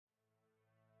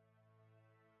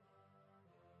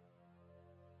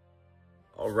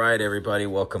All right, everybody,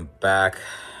 welcome back.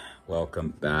 Welcome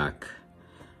back.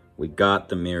 We got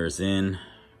the mirrors in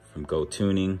from Go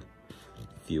Tuning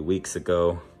a few weeks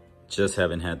ago. Just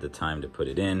haven't had the time to put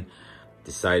it in.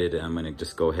 Decided I'm gonna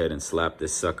just go ahead and slap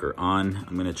this sucker on.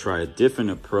 I'm gonna try a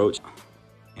different approach.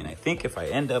 And I think if I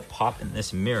end up popping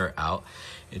this mirror out,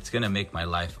 it's gonna make my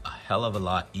life a hell of a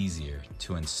lot easier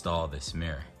to install this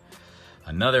mirror.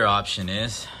 Another option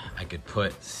is I could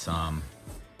put some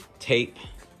tape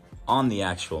on the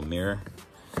actual mirror,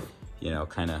 you know,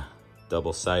 kind of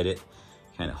double-sided,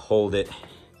 kind of hold it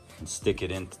and stick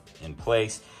it in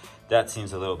place. That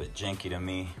seems a little bit janky to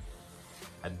me.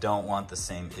 I don't want the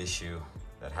same issue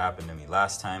that happened to me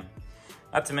last time.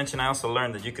 Not to mention, I also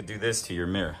learned that you could do this to your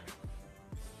mirror.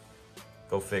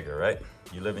 Go figure, right?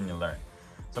 You live and you learn.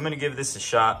 So I'm gonna give this a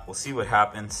shot. We'll see what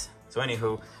happens. So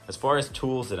anywho, as far as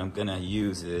tools that I'm gonna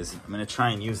use is, I'm gonna try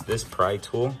and use this pry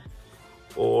tool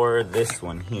or this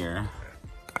one here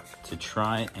to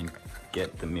try and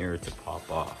get the mirror to pop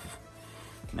off.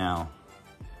 Now,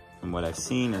 from what I've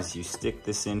seen is you stick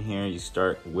this in here, you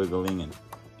start wiggling and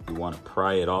you wanna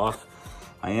pry it off.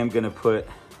 I am gonna put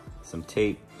some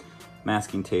tape,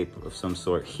 masking tape of some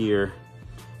sort here.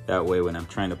 That way when I'm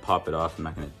trying to pop it off, I'm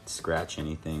not gonna scratch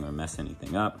anything or mess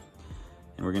anything up.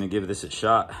 And we're gonna give this a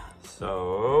shot.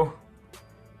 So,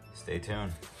 stay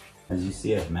tuned. As you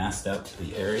see, I've masked out to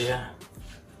the area.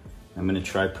 I'm gonna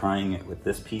try prying it with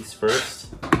this piece first.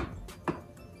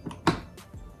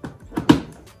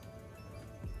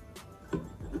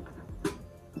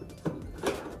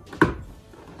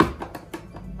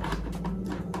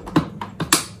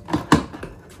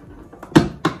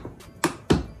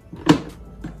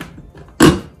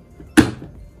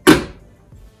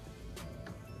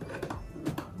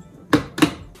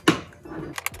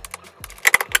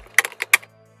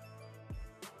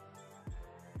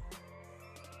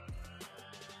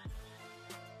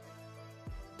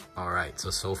 All right,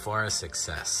 so far a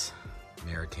success.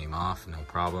 Mirror came off, no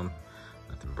problem,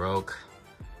 nothing broke.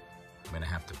 I'm gonna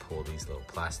have to pull these little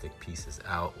plastic pieces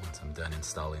out once I'm done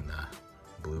installing the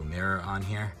blue mirror on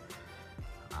here.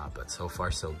 But so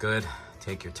far so good.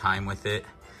 Take your time with it.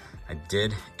 I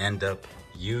did end up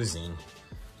using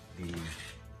the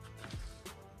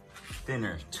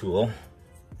thinner tool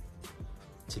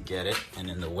to get it. And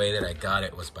then the way that I got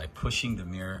it was by pushing the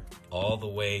mirror all the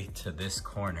way to this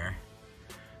corner.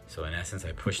 So in essence,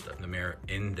 I pushed the mirror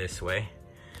in this way,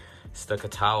 stuck a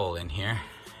towel in here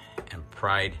and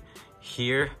pried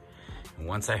here. And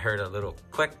once I heard a little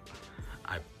click,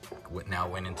 I now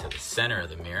went into the center of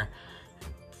the mirror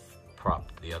and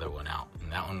propped the other one out. And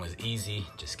that one was easy,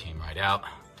 just came right out.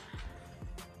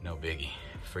 No biggie.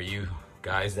 For you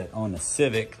guys that own a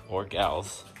Civic or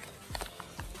gals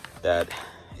that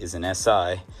is an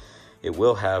SI, it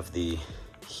will have the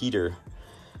heater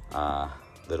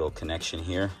little connection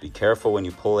here. Be careful when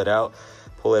you pull it out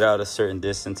a certain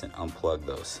distance and unplug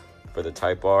those. For the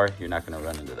Type R, you're not going to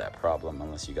run into that problem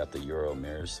unless you got the Euro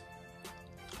mirrors.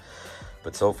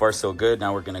 But so far so good.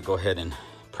 Now we're going to go ahead and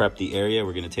prep the area.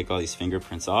 We're going to take all these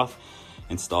fingerprints off,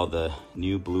 install the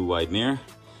new blue wide mirror,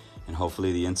 and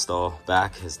hopefully the install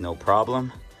back is no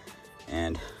problem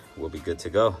and we'll be good to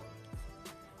go.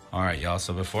 All right, y'all,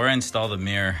 so before I install the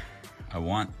mirror, I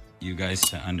want you guys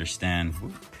to understand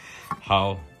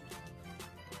how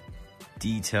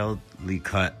detailedly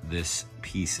cut this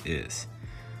piece is.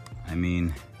 I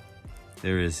mean,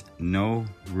 there is no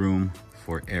room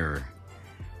for error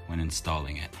when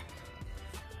installing it.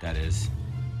 That is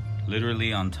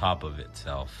literally on top of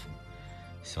itself.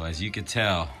 So as you can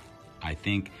tell, I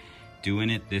think doing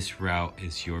it this route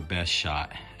is your best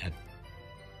shot at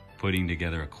putting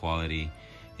together a quality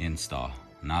install.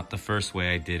 Not the first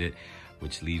way I did it,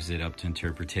 which leaves it up to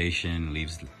interpretation,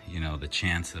 leaves, you know, the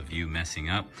chance of you messing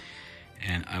up.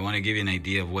 And I want to give you an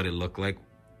idea of what it looked like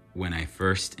when I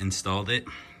first installed it.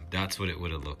 That's what it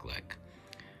would have looked like.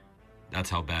 That's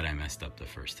how bad I messed up the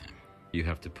first time. You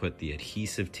have to put the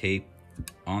adhesive tape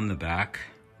on the back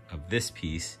of this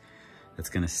piece that's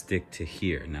going to stick to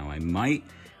here. Now I might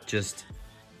just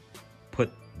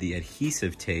put the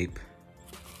adhesive tape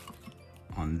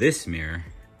on this mirror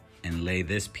and lay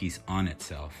this piece on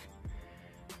itself.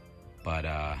 But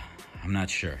I'm not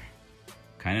sure.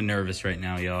 Kind of nervous right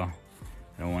now, y'all.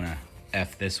 I don't want to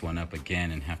F this one up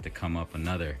again and have to come up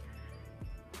another,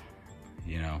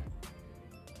 you know,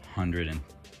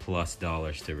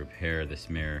 $100+ to repair this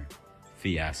mirror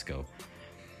fiasco.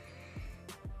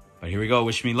 But here we go,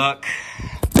 wish me luck.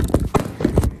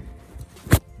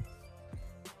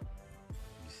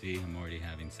 You see, I'm already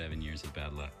having 7 years of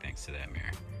bad luck thanks to that mirror.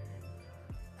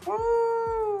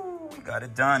 Woo! We got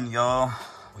it done, y'all.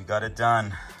 We got it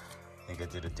done. think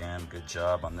I did a damn good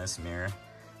job on this mirror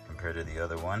compared to the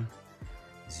other one.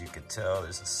 As you could tell,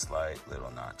 there's a slight little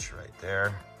notch right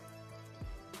there.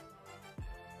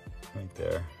 Right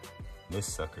there. This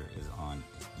sucker is on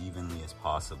as evenly as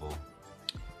possible.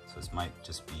 So this might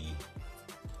just be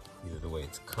either the way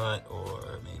it's cut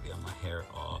or maybe on my hair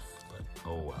off, but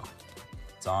oh well.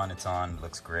 It's on,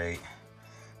 looks great.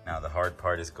 Now the hard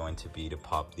part is going to be to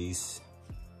pop these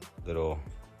little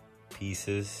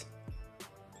pieces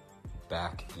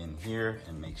back in here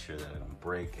and make sure that I don't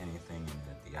break anything and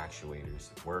that the actuators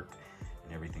work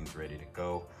and everything's ready to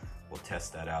go. We'll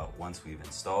test that out once we've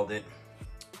installed it.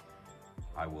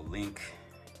 I will link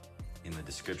in the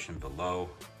description below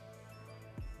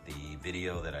the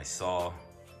video that I saw,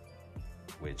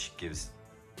 which gives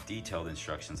detailed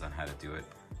instructions on how to do it.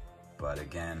 But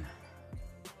again,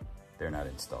 they're not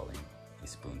installing a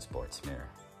Spoon Sports mirror.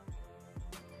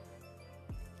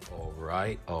 All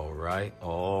right.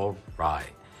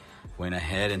 Went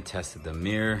ahead and tested the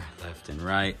mirror, left and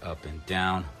right, up and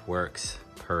down, works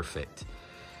perfect.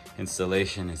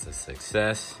 Installation is a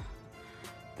success.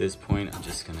 At this point, I'm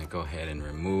just gonna go ahead and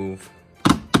remove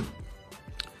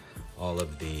all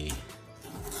of the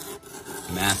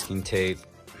masking tape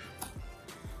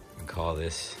and call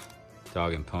this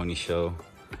dog and pony show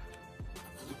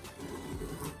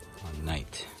on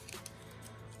night.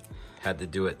 Had to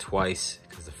do it twice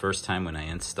because the first time when I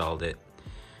installed it,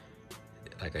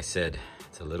 like I said,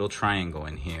 it's a little triangle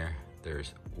in here.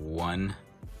 There's one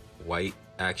white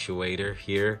actuator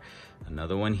here,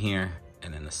 another one here,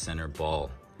 and then the center ball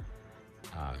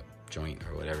joint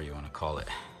or whatever you want to call it.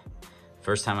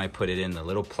 First time I put it in, the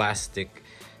little plastic,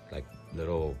 like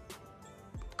little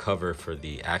cover for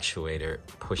the actuator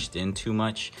pushed in too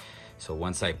much. So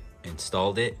once I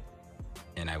installed it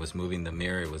and I was moving the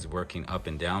mirror, it was working up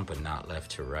and down, but not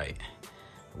left to right.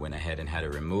 I went ahead and had to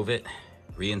remove it,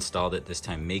 reinstalled it this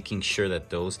time, making sure that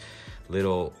those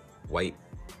little white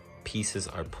pieces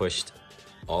are pushed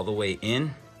all the way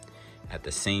in at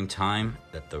the same time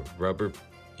that the rubber,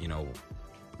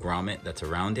 grommet that's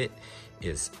around it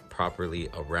is properly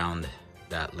around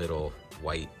that little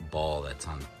white ball that's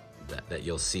on that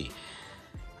you'll see.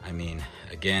 I mean,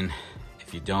 again,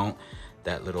 if you don't,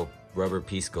 that little rubber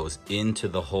piece goes into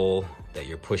the hole that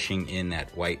you're pushing in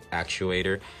that white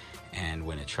actuator, and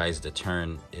when it tries to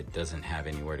turn, it doesn't have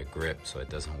anywhere to grip, so it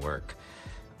doesn't work.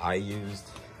 I used,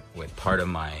 with part of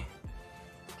my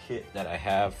kit that I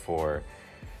have for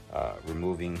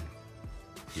removing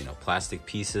plastic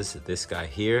pieces, this guy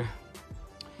here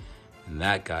and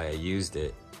that guy, I used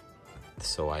it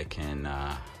so I can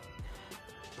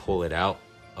pull it out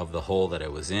of the hole that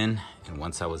it was in. And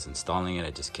once I was installing it,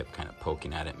 I just kept kind of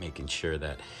poking at it, making sure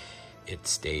that it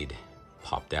stayed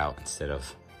popped out instead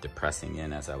of depressing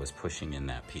in as I was pushing in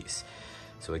that piece.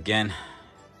 So again,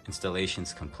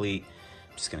 installation's complete.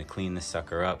 I'm just gonna clean this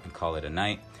sucker up and call it a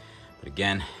night. But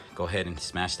again, go ahead and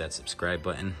smash that subscribe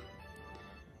button.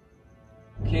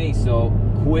 Okay, so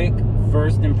quick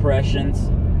first impressions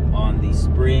on the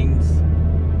springs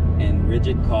and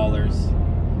rigid collars.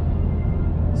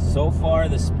 So far,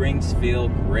 the springs feel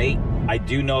great. I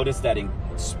do notice that in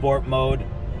sport mode,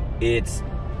 it's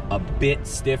a bit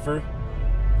stiffer.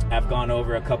 I've gone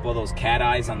over a couple of those cat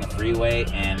eyes on the freeway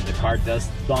and the car does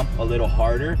thump a little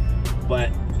harder,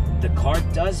 but the car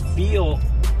does feel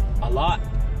a lot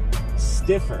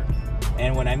stiffer.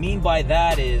 And what I mean by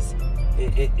that is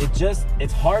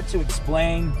it's hard to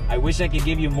explain. I wish I could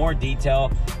give you more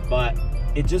detail, but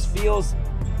it just feels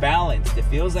balanced. It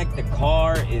feels like the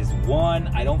car is one.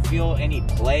 I don't feel any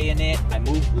play in it. I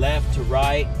move left to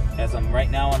right as I'm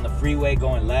right now on the freeway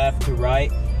going left to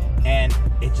right, and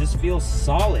it just feels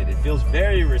solid. It feels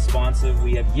very responsive.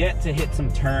 We have yet to hit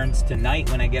some turns.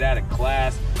 Tonight when I get out of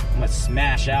class, I'm gonna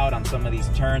smash out on some of these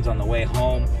turns on the way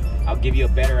home. I'll give you a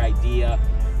better idea,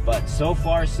 but so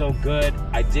far so good.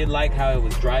 I did like how it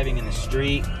was driving in the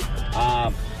street.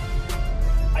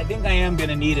 I think I am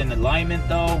gonna need an alignment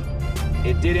though.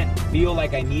 It didn't feel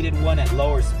like I needed one at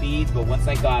lower speeds, but once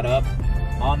I got up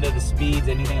onto the speeds,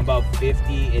 anything above 50,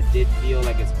 it did feel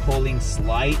like it's pulling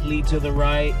slightly to the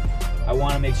right. I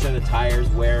want to make sure the tires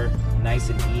wear nice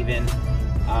and even.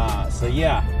 So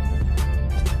yeah,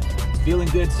 it's feeling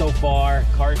good so far.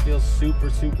 Car feels super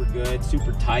good,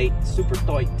 super tight.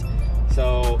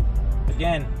 So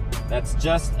again, that's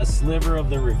just a sliver of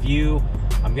the review.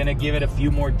 I'm gonna give it a few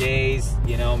more days,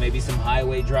 maybe some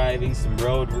highway driving, some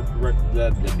road,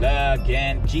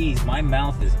 again. Geez, my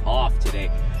mouth is off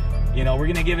today. We're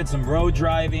gonna give it some road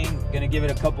driving, gonna give it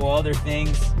a couple other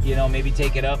things, maybe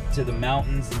take it up to the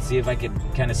mountains and see if I could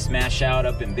kind of smash out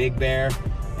up in Big Bear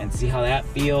and see how that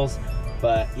feels.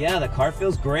 But yeah, the car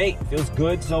feels great. Feels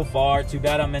good so far. Too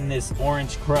bad I'm in this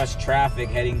orange crush traffic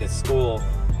heading to school.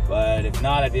 But if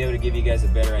not, I'd be able to give you guys a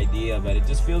better idea. But it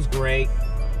just feels great.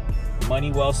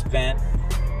 Money well spent.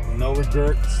 No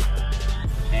regrets.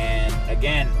 And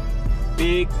again,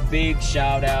 big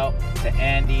shout out to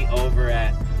Andy over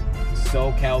at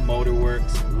Socal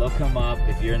Motorworks. Look him up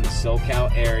if you're in the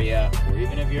SoCal area, or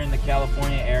even if you're in the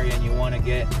California area and you want to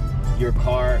get your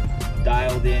car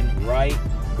dialed in right,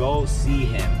 go see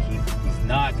him. He's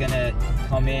not gonna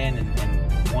come in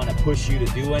and want to push you to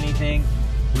do anything.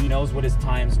 He knows what his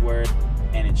time's worth,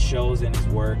 and it shows in his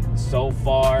work. So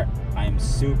far, I'm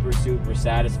super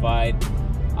satisfied.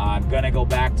 I'm gonna go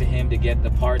back to him to get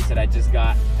the parts that I just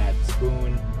got at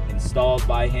Spoon installed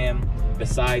by him.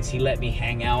 Besides, he let me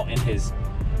hang out in his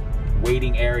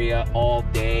waiting area all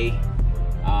day.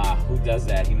 Who does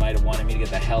that? He might have wanted me to get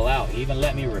the hell out. He even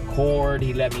let me record.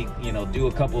 He let me, you know, do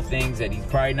a couple things that he's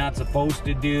probably not supposed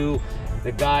to do.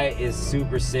 The guy is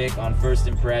super sick on first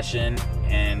impression.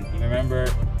 And you remember,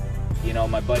 you know,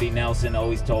 my buddy Nelson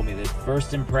always told me this: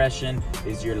 first impression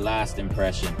is your last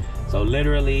impression. So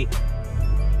literally,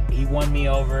 he won me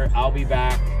over. I'll be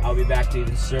back to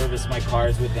even service my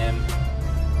cars with him.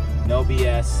 No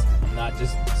BS. I'm not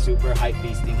just super hype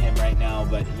beasting him right now,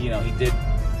 but you know, he did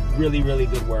really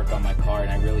good work on my car,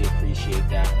 and I really appreciate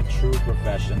that. A true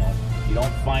professional. You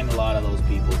don't find a lot of those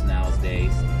people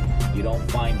nowadays. You don't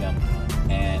find them,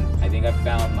 and I think I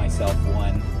found myself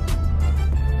one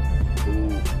who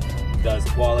does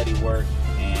quality work,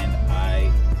 and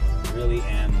I really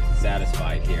am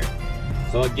satisfied here.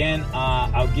 So again,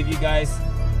 I'll give you guys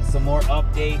some more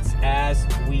updates as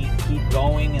we keep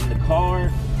going in the car,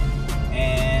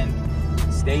 and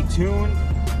stay tuned.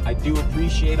 I do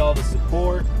appreciate all the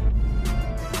support.